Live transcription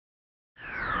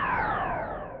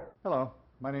Hello,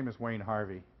 my name is Wayne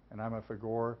Harvey, and I'm a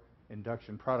Fagor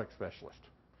induction product specialist.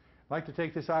 I'd like to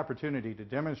take this opportunity to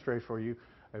demonstrate for you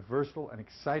a versatile and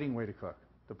exciting way to cook,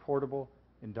 the portable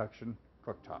induction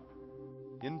cooktop.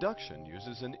 Induction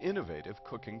uses an innovative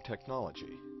cooking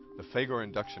technology. The Fagor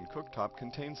Induction Cooktop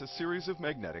contains a series of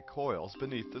magnetic coils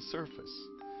beneath the surface.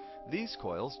 These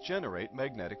coils generate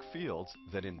magnetic fields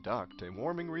that induct a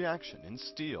warming reaction in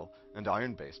steel and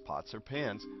iron-based pots or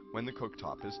pans when the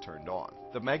cooktop is turned on.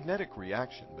 The magnetic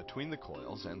reaction between the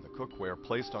coils and the cookware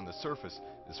placed on the surface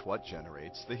is what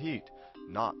generates the heat,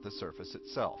 not the surface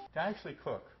itself. To actually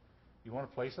cook, you want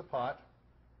to place a pot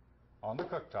on the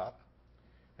cooktop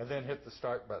and then hit the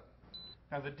start button.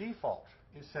 Now the default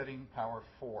is setting power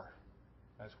 4.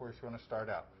 That's where it's going to start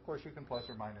out. Of course, you can plus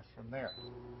or minus from there.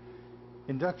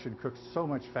 Induction cooks so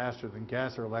much faster than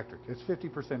gas or electric. It's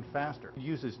 50% faster. It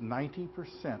uses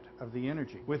 90% of the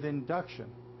energy. With induction,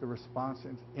 the response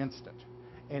is instant,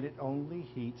 and it only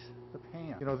heats the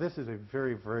pan. You know, this is a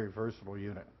very, very versatile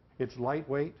unit. It's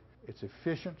lightweight, it's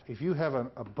efficient. If you have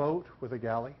a boat with a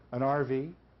galley, an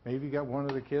RV, maybe you got one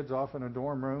of the kids off in a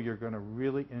dorm room, you're going to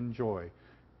really enjoy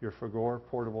your Fagor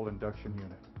portable induction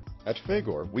unit. At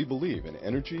Fagor, we believe in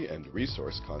energy and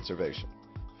resource conservation.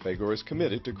 Fagor is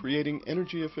committed to creating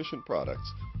energy-efficient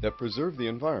products that preserve the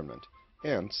environment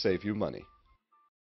and save you money.